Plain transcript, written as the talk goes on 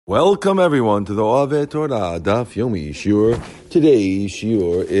Welcome everyone to the Ave Torah Daf Yomi Shiur. Today's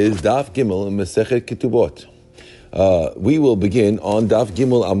Shiur is Daf Gimel in Masechet Ketubot. We will begin on Daf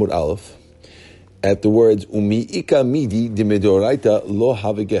Gimel Amud Aleph at the words Umi'ika midi dimidoraita lo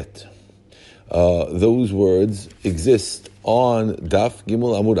haveget. Those words exist on Daf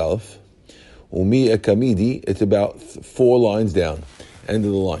Gimel Amud Aleph. Umi'ika midi, it's about 4 lines down, end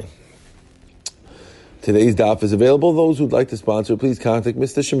of the line. Today's daf is available. Those who'd like to sponsor, please contact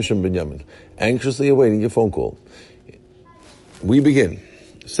Mr. Shimshon Binyamin. Anxiously awaiting your phone call. We begin.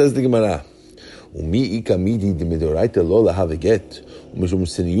 Says the Gemara. Umi'ika midi dimidoraita lo lahaveget. Mushum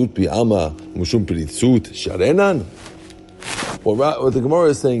siniyut bi'alma. Mushum peritzut sharenan. What the Gemara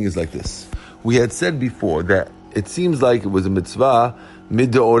is saying is like this. We had said before that it seems like it was a mitzvah.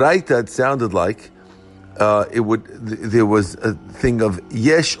 Midoraita, it sounded like there was a thing of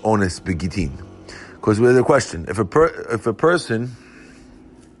yesh ones begitin. Because we had a question: if a person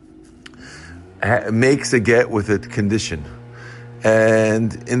makes a get with a condition,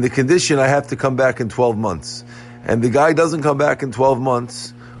 and in the condition I have to come back in 12 months, and the guy doesn't come back in 12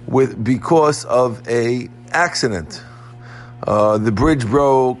 months because of a accident, the bridge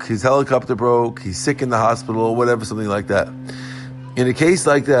broke, his helicopter broke, he's sick in the hospital, or whatever, something like that. In a case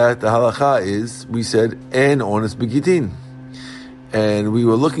like that, the halacha is, we said, en ones begitin. And we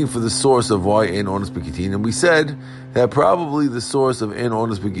were looking for the source of why en ones begitin, and we said that probably the source of en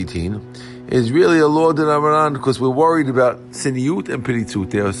ones begitin is really a law de Ramanan, because we're worried about siniyut and peritzut.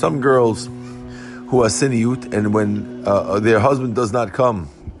 There are some girls who are siniyut, and when their husband does not come,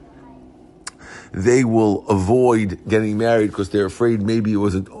 they will avoid getting married because they're afraid maybe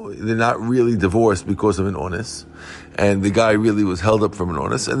they're not really divorced because of an ones, and the guy really was held up from an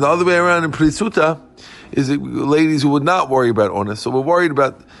ones. And the other way around in peritzuta is ladies who would not worry about ones. So we're worried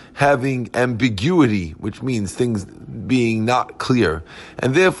about having ambiguity, which means things being not clear.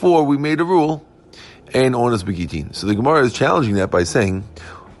 And therefore we made a rule, en ones begitin. So the Gemara is challenging that by saying,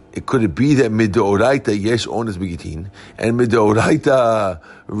 could it be that midoraita yesh ones begitin, and midoraita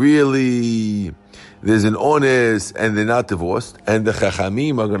really there's an ones and they're not divorced, and the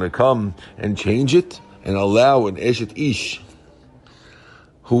chachamim are going to come and change it and allow an eshet ish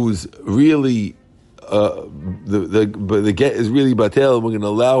who's really the get is really batel, we're going to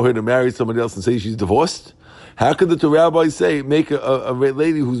allow her to marry somebody else and say she's divorced? How could the rabbis say make a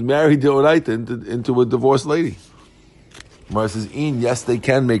lady who's married to Oraita into a divorced lady? Mara says, yes, they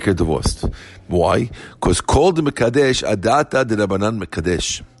can make her divorced. Why? Because called the mekadesh adata de rabanan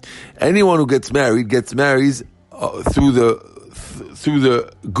mekadesh. Anyone who gets married through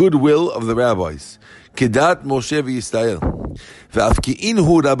the goodwill of the rabbis. Kedat Moshe v'Yisrael.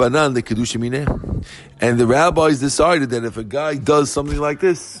 And the rabbis decided that if a guy does something like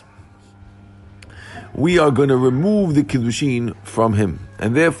this, we are going to remove the kiddushin from him.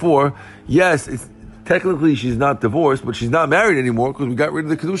 And therefore, yes, technically she's not divorced, but she's not married anymore because we got rid of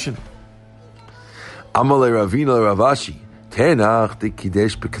the kiddushin. Amalei Ravina Ravashi Tenach de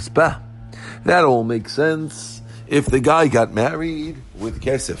Kidesh B'Kaspa. That all makes sense if the guy got married with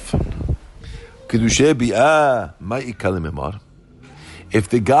kesef. Kiddushe bi'ah ma'ikalim emar. If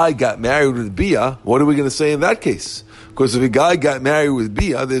the guy got married with bia, what are we going to say in that case? Because if a guy got married with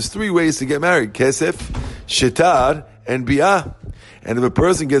bia, there's 3 ways to get married: kesef, shetar, and bia. And if a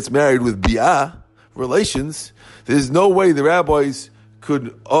person gets married with bia relations, there's no way the rabbis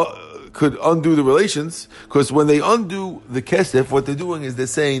could undo the relations, because when they undo the kesef, what they're doing is they're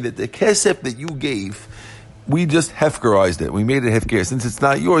saying that the kesef that you gave, we just hefkerized it. We made it hefker. Since it's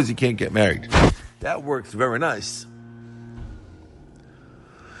not yours, you can't get married. That works very nice.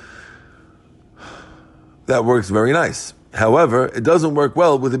 That works very nice. However, it doesn't work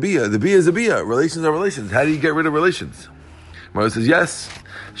well with a bia. The bia is a bia. Relations are relations. How do you get rid of relations? Mara says, yes.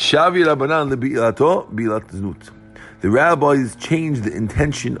 Shavi Rabbanan lebi'lato bi'lat znut. The rabbis change the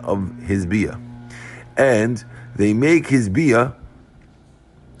intention of his bia, and they make his bia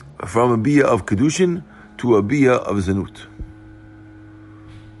from a bia of kedushin to a bia of zanut.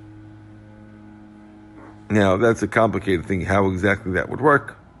 Now, that's a complicated thing, how exactly that would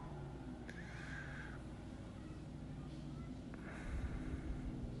work.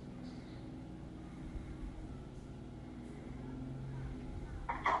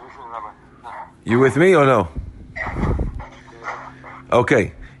 You with me or no?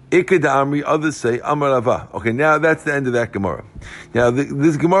 Okay. Ikad Amri, others say Amar Rava. Okay, now that's the end of that Gemara. Now,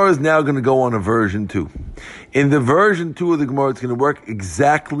 this Gemara is now going to go on a version 2. In the version 2 of the Gemara, it's going to work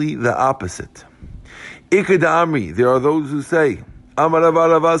exactly the opposite. Ikad Amri, there are those who say, Amar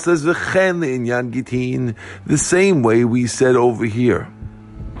Rava says, V'chen le'inyan gitin, the same way we said over here,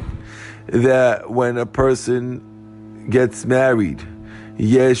 that when a person gets married,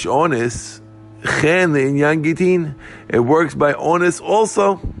 yesh onis, chen le'inyan gitin. It works by onis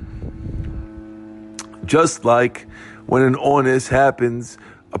also. Just like when an onis happens,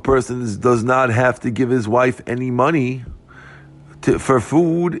 a person does not have to give his wife any money for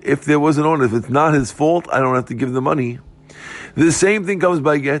food if there was an onis. If it's not his fault, I don't have to give the money. The same thing comes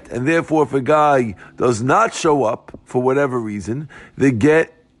by get, and therefore if a guy does not show up for whatever reason, the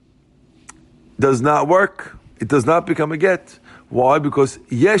get does not work. It does not become a get. Why? Because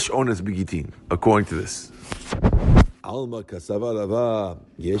yesh ones begitin, according to this. Alma kasava rava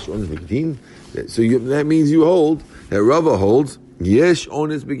yesh ones begitin. So that means you hold, that Rava holds, yesh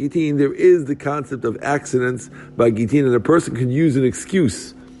ones begitin. There is the concept of accidents by gitin, and a person can use an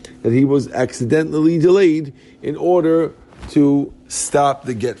excuse that he was accidentally delayed in order to stop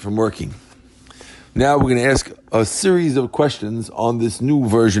the get from working. Now we're going to ask a series of questions on this new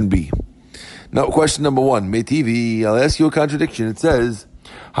version B. Now, question number 1, Metivi, I'll ask you a contradiction. It says,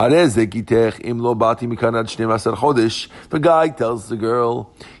 the guy tells the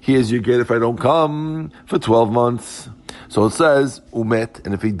girl, here's your get if I don't come for 12 months. So it says, umet,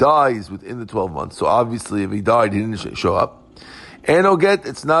 and if he dies within the 12 months, so obviously if he died, he didn't show up. And no get,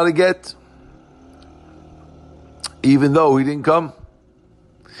 it's not a get, even though he didn't come.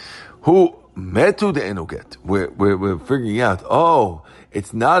 Who metu de eno get? We're figuring out,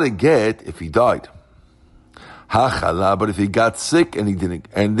 it's not a get if he died. Hachala, but if he got sick and he didn't,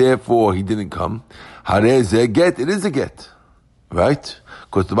 and therefore he didn't come, hareze get, it is a get. Right?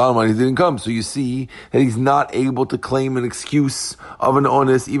 Because the bottom line, he didn't come. So you see that he's not able to claim an excuse of an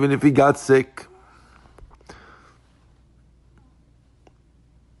honest, even if he got sick.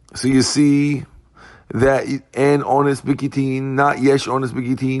 So you see that an honest bikitin, not yesh honest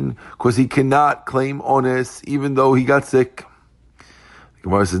bikitin, because he cannot claim honest even though he got sick. The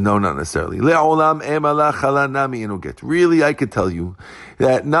Gemara says, no, not necessarily. Really, I could tell you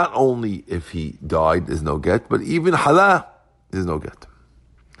that not only if he died, there's no get, but even hala, there's no get.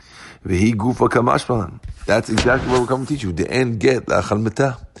 That's exactly what we're coming to teach you. The end get,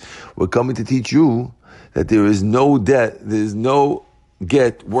 we're coming to teach you that there is no debt, there is no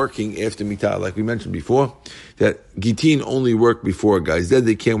get working after mitah, like we mentioned before, that gitin only work before a guy's dead.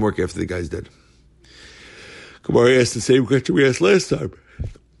 They can't work after the guy's dead. Gemara asked the same question we asked last time.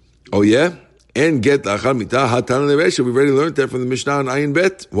 Oh yeah? And get lachar mitah hatan leresha. We've already learned that from the Mishnah on Ayin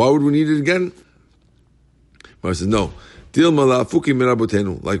Bet. Why would we need it again? Gemara says no. Dil malafuki min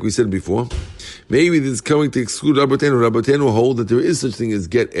rabotenu, like we said before. Maybe this is coming to exclude Rabotenu. Rabotenu hold that there is such thing as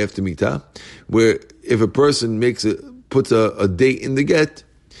get after mitah, where if a person puts a date in the get,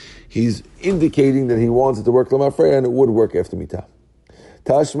 he's indicating that he wants it to work lamafreya, and it would work after mitah.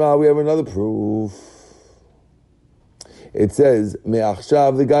 Tashma, we have another proof. It says,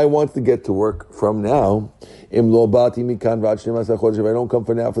 Me'achshav, the guy wants to get to work from now. Im lo bati mikan v'ad 12 chodesh, if I don't come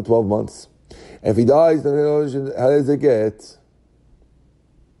for now for 12 months. And if he dies, then how does it get?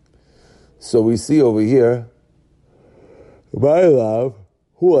 So we see over here, my love,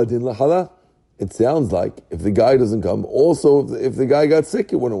 hu adin lahala. It sounds like if the guy doesn't come, also if the guy got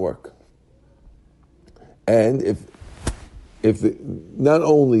sick, it wouldn't work. And not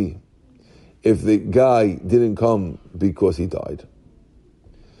only if the guy didn't come because he died,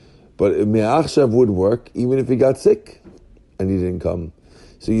 but me'achshav would work even if he got sick and he didn't come.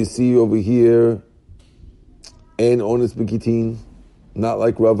 So you see over here, en onis b'kitin, not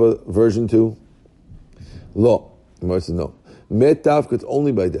like Rava version 2. Lo, the Gemara says no. Metafk, it's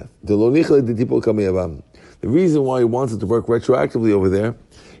only by death. The reason why he wants it to work retroactively over there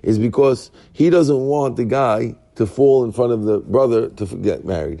is because he doesn't want the guy to fall in front of the brother to get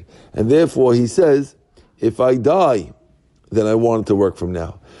married. And therefore he says, if I die, then I want it to work from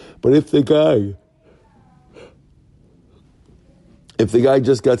now. But if the guy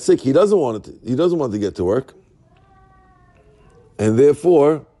just got sick, he doesn't want to get to work. And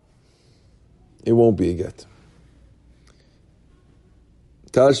therefore, it won't be a get.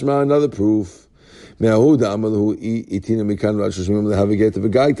 Tashma, another proof. If a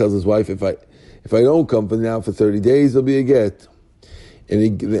guy tells his wife, if I don't come for now for 30 days, there'll be a get.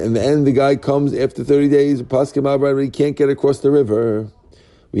 And in the end, the guy comes after 30 days, he can't get across the river.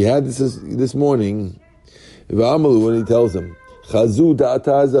 We had this morning. When he tells him, Chazu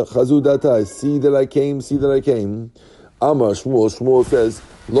data, see that I came. Amar Shmuel says,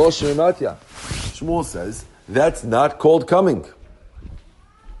 Lo Shemimatya. Shmuel says, that's not called coming.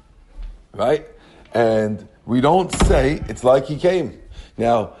 Right? And we don't say it's like he came.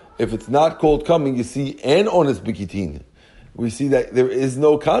 Now, if it's not called coming, you see an honest bikitin. We see that there is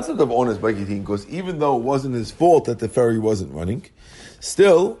no concept of honest bikitin, because even though it wasn't his fault that the ferry wasn't running,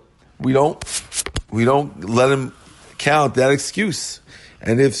 still we don't let him count that excuse.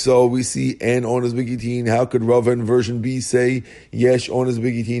 And if so, we see an onas begitin. How could Rava in version B say yesh onas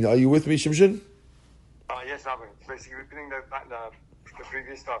begitin? Are you with me, Shimshon? Yes, Rabbi. Basically repeating the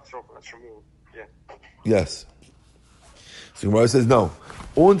previous stuff. So that's removed. Yeah. Yes. So Gemara says no.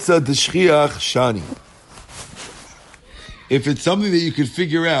 Unsa d'shchiach shani. If it's something that you could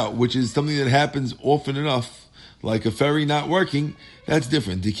figure out, which is something that happens often enough, like a ferry not working, that's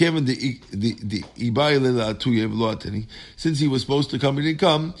different. Since he was supposed to come, he didn't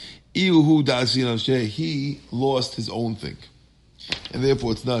come. He lost his own thing. And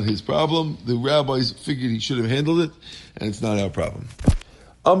therefore it's not his problem. The rabbis figured he should have handled it, and it's not our problem.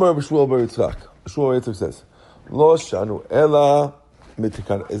 Amar B'Shmuel Bar Yitzchak. Shmuel Bar Yitzchak says, Lo shanu ela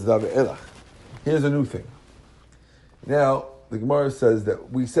mitikan ezra ve'elach. Here's a new thing. Now, the Gemara says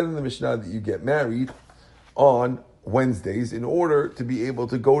that we said in the Mishnah that you get married on Wednesdays in order to be able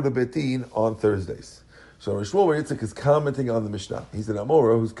to go to Betin on Thursdays. So Shmuel Bar Yitzchak is commenting on the Mishnah. He's an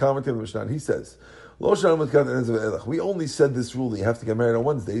Amora who's commenting on the Mishnah, and he says, Lo shanu mitikan ezra ve'elach. We only said this rule that you have to get married on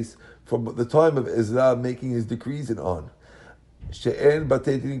Wednesdays from the time of Ezra making his decrees and on. Because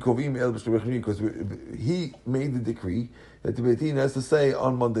he made the decree that the Beit Din has to say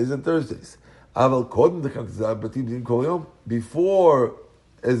on Mondays and Thursdays. Before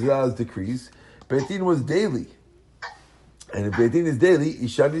Ezra's decrees, Beit Din was daily. And if Beit Din is daily,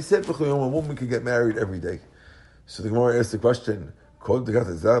 a woman could get married every day. So the Gemara asks the question,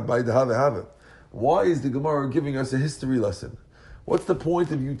 why is the Gemara giving us a history lesson? What's the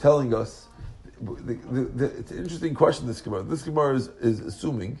point of you telling us? It's an interesting question, this Gemara. This Gemara is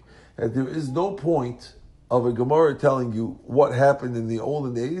assuming that there is no point of a Gemara telling you what happened in the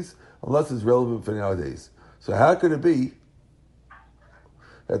olden days unless it's relevant for nowadays. So how could it be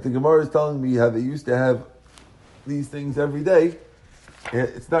that the Gemara is telling me how they used to have these things every day?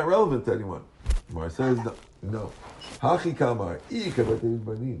 It's not relevant to anyone. Gemara says no. Hachi kamar.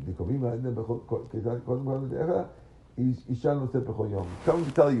 Come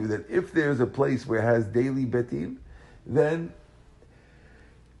to tell you that if there's a place where it has daily betin, then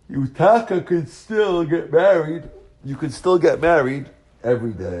you could still get married. You could still get married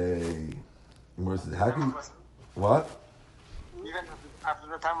every day. How can you, what? Even after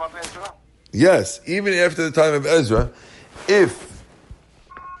the time of Ezra? Yes, even after the time of Ezra, if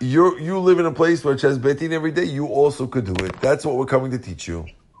you live in a place which has betin every day, you also could do it. That's what we're coming to teach you.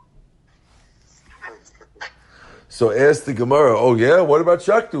 So ask the Gemara, oh yeah, what about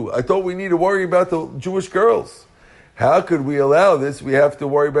Shaktu? I thought we need to worry about the Jewish girls. How could we allow this? We have to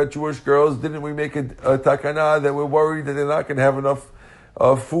worry about Jewish girls. Didn't we make a takana that we're worried that they're not going to have enough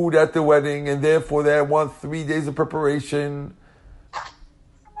food at the wedding, and therefore they want 3 days of preparation?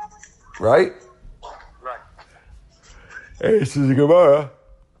 Right? Right. Hey, this is the Gemara.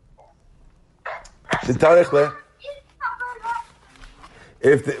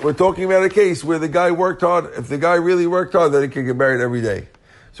 If we're talking about a case where the guy worked hard, if the guy really worked hard, then he can get married every day.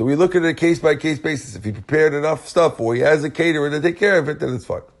 So we look at it a case-by-case basis. If he prepared enough stuff or he has a caterer to take care of it, then it's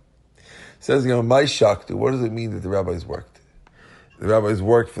fine. It says, my shaktu. What does it mean that the rabbis worked? The rabbis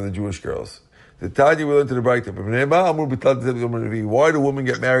worked for the Jewish girls. The Tanya we learned to the Braita. Why do women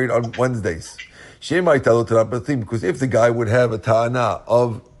get married on Wednesdays? Because if the guy would have a ta'ana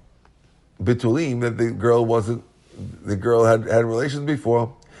of bitulim, that the girl had relations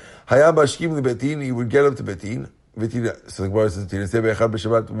before, he would get up to Betin. So the Gemara says,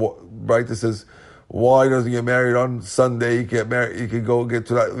 Braita says, why doesn't he get married on Sunday? He can get married. He could go get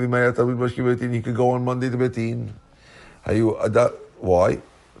to that. He could go on Monday to Betin. Why?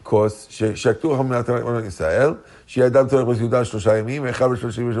 Because she had done the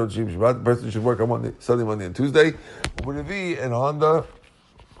person should work on Monday, Sunday, Monday, and Tuesday. And on the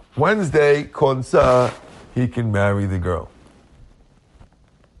Wednesday, konsa, he can marry the girl.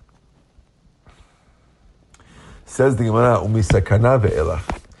 Says the Gemara, sakana ve'elach.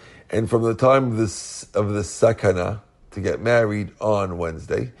 And from the time of the sakana to get married on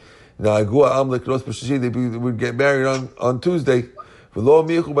Wednesday, they would get married on Tuesday.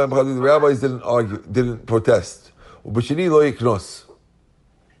 The rabbis didn't argue, didn't protest. What was the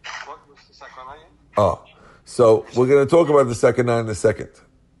sakana? So we're going to talk about the sakana in a second.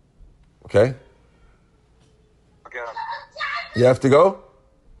 Okay? You have to go?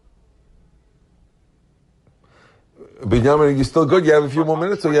 Binyamin, you still good? You have a few more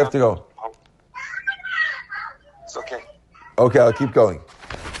minutes or you have to go? It's okay. Okay, I'll keep going.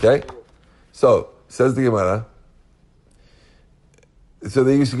 Okay? So, says the Gemara. So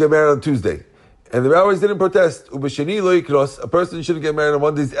they used to get married on Tuesday. And the rabbis didn't protest. A person shouldn't get married on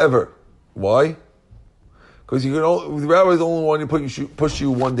Mondays ever. Why? Because the rabbis only want to push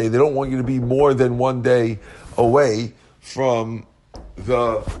you one day. They don't want you to be more than one day away from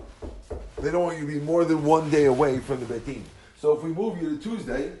they don't want you to be more than 1 day away from the Beit Din. So if we move you to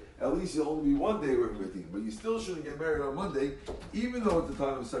Tuesday, at least you'll only be 1 day away from the Beit Din. But you still shouldn't get married on Monday, even though it's the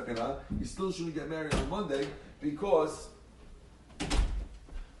time of Sakana, you still shouldn't get married on Monday because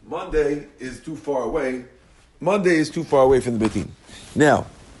Monday is too far away. Monday is too far away from the Beit Din. Now,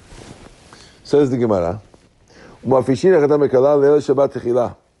 says the Gemara, we don't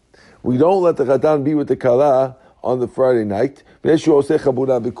let the Chatan be with the Kala on the Friday night, because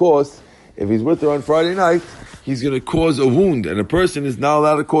if he's with her on Friday night, he's going to cause a wound, and a person is not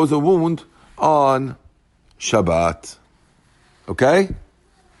allowed to cause a wound on Shabbat. Okay?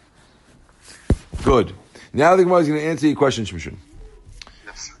 Good. Now the Gemara is going to answer your question, Shimshon.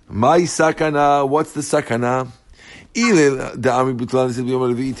 My sakana, what's the sakana? If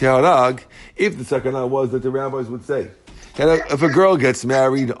the sakana was that the rabbis would say, if a girl gets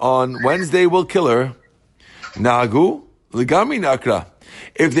married on Wednesday, we'll kill her. Nagu, ligami nakra.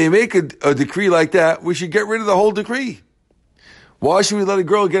 If they make a decree like that, we should get rid of the whole decree. Why should we let a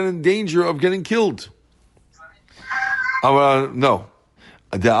girl get in danger of getting killed? No.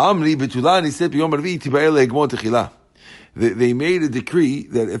 They made a decree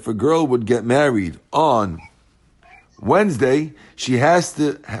that if a girl would get married on Wednesday, she has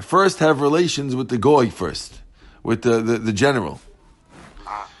to first have relations with the goy first, with the general.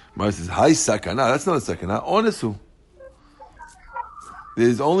 Mara says, "Hi sakana." That's not a sakana. Onesu.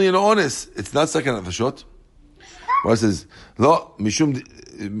 There's only an ones. It's not sakana for short. Mara says, "Lo mishum."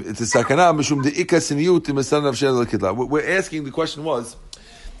 It's a sakana mishum deika siniyut mesan nafshel lekidla. We're asking. The question was,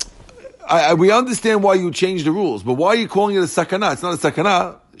 we understand why you changed the rules, but why are you calling it a sakana? It's not a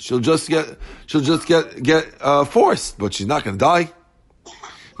sakana. She'll just get forced, but she's not going to die.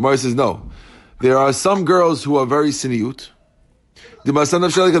 Mara says, no. There are some girls who are very siniyut, and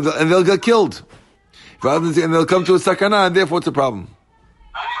they'll get killed. And they'll come to a sakana, and therefore it's a problem.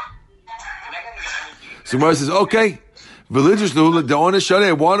 So Mara says, okay, religious rule, the honest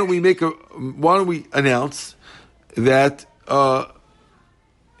shariah, why don't we announce that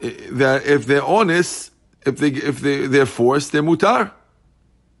if they're honest, if they're forced, they're mutar.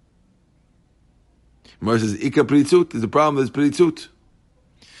 Mara says, Ika pritzut, there's a problem, there's pritzut.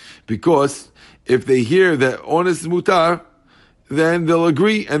 Because if they hear that honest is mutar, then they'll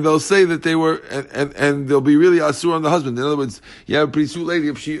agree and they'll say that they were, and they'll be really asur on the husband. In other words, you have a pritzut lady,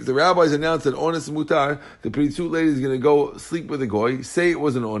 if the rabbis announce that honest is mutar, the pritzut lady is going to go sleep with a goy, say it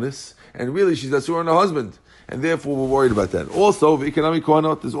wasn't honest, and really she's asur on the husband. And therefore we're worried about that. Also, v'economic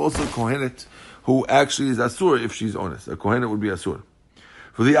kohanot, there's also a kohenet who actually is asur if she's honest. A kohenet would be asur.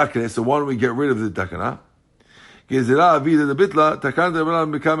 For the akne, so why don't we get rid of the takana? Gezerah avida the bitla, takana de'rabanan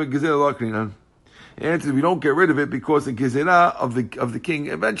become a gezerah lo akrinan. And we don't get rid of it because the gezerah of the king,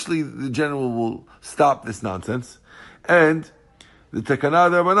 eventually the general will stop this nonsense. And the takana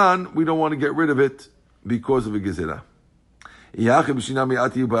de'rabanan, we don't want to get rid of it because of a gezerah.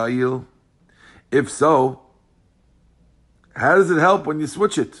 If so, how does it help when you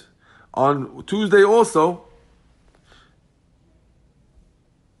switch it? On Tuesday also,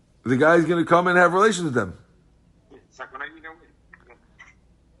 the guy's going to come and have relations with them.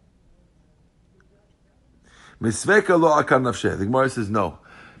 The Gemara says no.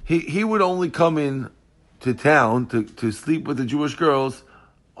 He would only come in to town to sleep with the Jewish girls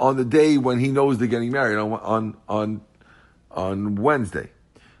on the day when he knows they're getting married on Wednesday.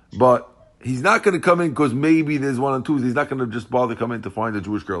 But he's not going to come in because maybe there's one on Tuesday. He's not going to just bother come in to find a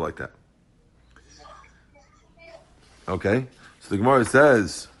Jewish girl like that. Okay? So the Gemara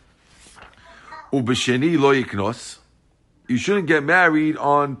says, Ubesheni lo yiknos. You shouldn't get married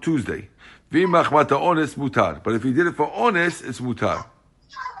on Tuesday. V'imachmata ones mutar. But if you did it for ones, it's mutar.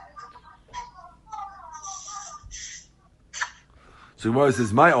 So the Gemara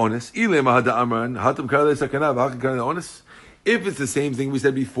says, my ones, ile mahada amran, hatam karele sakana, v'hakan karele ones. If it's the same thing we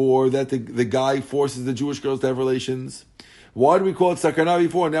said before, that the guy forces the Jewish girls to have relations, why do we call it sakana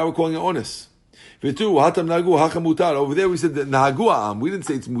before? Now we're calling it ones. Over there we said that nahagu am. We didn't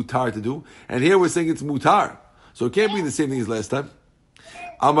say it's mutar to do, and here we're saying it's mutar. So it can't be the same thing as last time.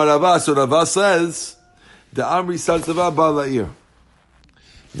 Amar Rava, so Rava says the Amri Saltava Balair.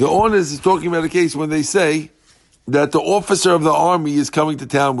 The owners is talking about a case when they say that the officer of the army is coming to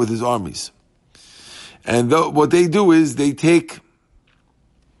town with his armies, and what they do is they take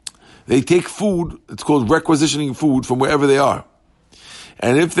food. It's called requisitioning food from wherever they are.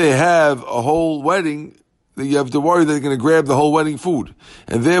 And if they have a whole wedding, then you have to worry that they're going to grab the whole wedding food.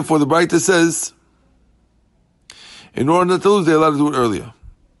 And therefore, the Braita says, in order not to lose, they're allowed to do it earlier.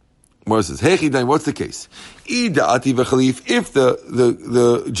 Mara says, hey, what's the case? If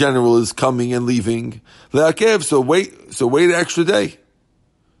the general is coming and leaving, so wait an extra day.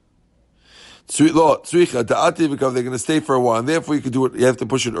 They're going to stay for a while, and therefore you could do it. You have to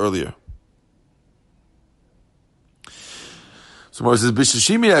push it earlier. So Gemara says,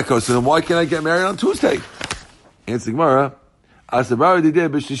 "B'shishimi." So then, why can't I get married on Tuesday? Answer Gemara,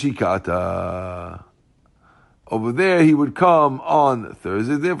 over there, he would come on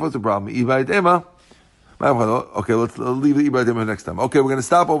Thursday. Therefore, it's a problem. Okay, let's leave the Ibayit Ema next time. Okay, we're going to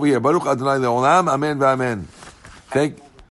stop over here. Baruch Adonai Le'olam. Amen. Amen. Thank.